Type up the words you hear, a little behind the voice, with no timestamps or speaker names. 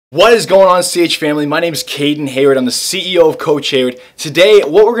What is going on, CH family? My name is Hayward. I'm the CEO of Coach Hayward. Today,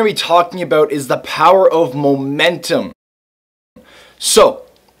 what we're going to be talking about is the power of momentum. So,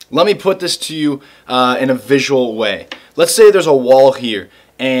 let me put this to you in a visual way. Let's say there's a wall here,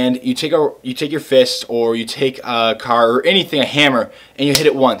 and you take your fist, or you take a car, or anything, a hammer, and you hit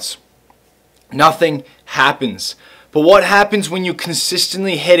it once. Nothing happens. But what happens when you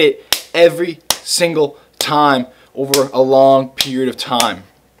consistently hit it every single time over a long period of time?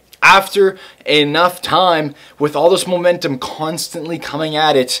 After enough time, with all this momentum constantly coming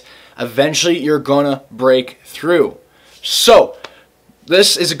at it, eventually you're gonna break through. So,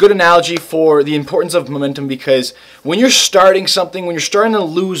 this is a good analogy for the importance of momentum, because when you're starting something, when you're starting to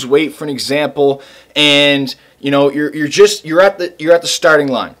lose weight, for an example, and you know you're at the starting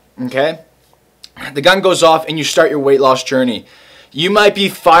line, okay? The gun goes off and you start your weight loss journey. You might be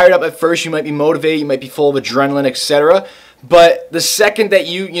fired up at first, you might be motivated, you might be full of adrenaline, etc. But the second that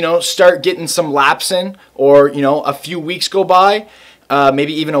you start getting some laps in, or a few weeks go by,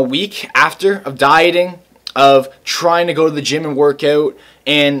 maybe even a week after of dieting, of trying to go to the gym and work out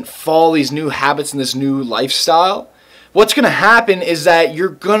and follow these new habits and this new lifestyle, what's going to happen is that you're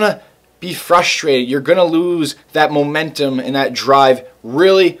going to be frustrated. You're going to lose that momentum and that drive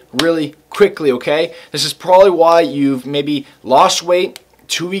really, really quickly, okay? This is probably why you've maybe lost weight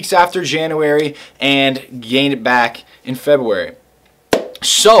 2 weeks after January and gained it back in February.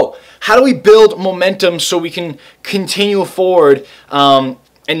 So, how do we build momentum so we can continue forward and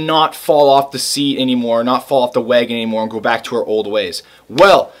not fall off the seat anymore, not fall off the wagon anymore, and go back to our old ways?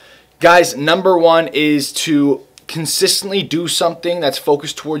 Well, guys, number one is to consistently do something that's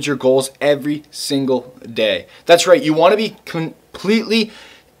focused towards your goals every single day. That's right, you want to be completely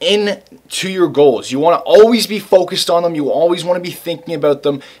into your goals. You want to always be focused on them. You always want to be thinking about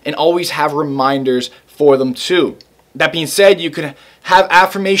them and always have reminders for them too. That being said, you can have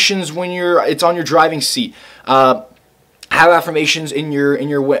affirmations when it's on your driving seat. Have affirmations in your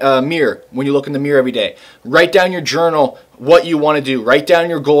mirror when you look in the mirror every day. Write down your journal what you want to do. Write down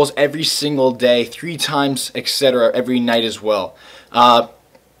your goals every single day, 3 times, etc. every night as well.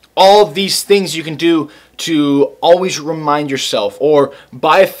 All of these things you can do to always remind yourself, or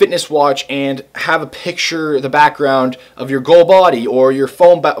buy a fitness watch and have a picture, the background of your goal body, or your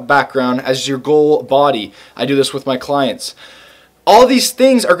phone background as your goal body. I do this with my clients. All these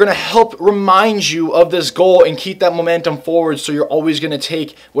things are going to help remind you of this goal and keep that momentum forward, so you're always going to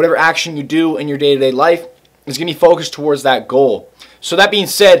take whatever action you do in your day-to-day life is going to be focused towards that goal. So that being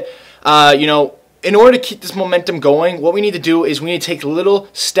said, in order to keep this momentum going, what we need to do is we need to take little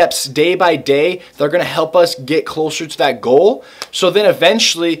steps day by day that are going to help us get closer to that goal. So then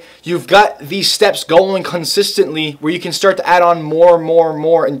eventually you've got these steps going consistently, where you can start to add on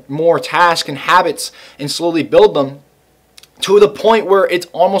more tasks and habits and slowly build them to the point where it's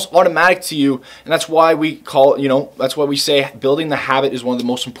almost automatic to you. And that's why we call it, that's why we say building the habit is one of the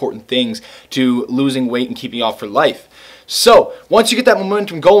most important things to losing weight and keeping off for life. So, once you get that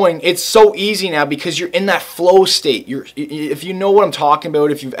momentum going, it's so easy now because you're in that flow state. If you know what I'm talking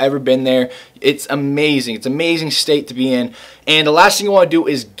about, if you've ever been there, it's amazing. It's an amazing state to be in. And the last thing you want to do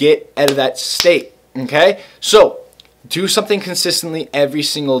is get out of that state, okay? So, do something consistently every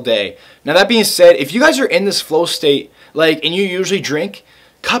single day. Now, that being said, if you guys are in this flow state, and you usually drink,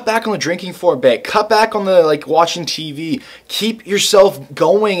 cut back on the drinking for a bit. Cut back on the watching TV. Keep yourself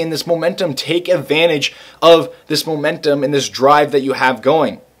going in this momentum. Take advantage of this momentum and this drive that you have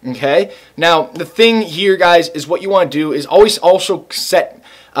going. Okay? Now, the thing here, guys, is what you want to do is always also set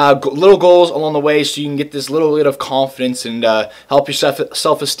little goals along the way, so you can get this little bit of confidence and help your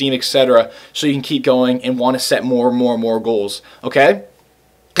self-esteem, etc. So you can keep going and want to set more and more goals. Okay?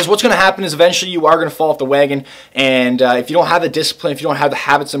 Because what's going to happen is eventually you are going to fall off the wagon, and if you don't have the discipline, if you don't have the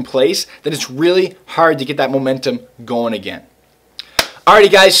habits in place, then it's really hard to get that momentum going again. Alrighty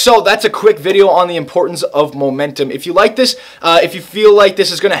guys, so that's a quick video on the importance of momentum. If you like this, if you feel like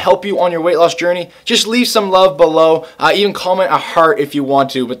this is going to help you on your weight loss journey, just leave some love below. Even comment a heart if you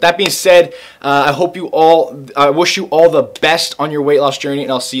want to. But that being said, I wish you all the best on your weight loss journey,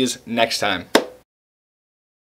 and I'll see you next time.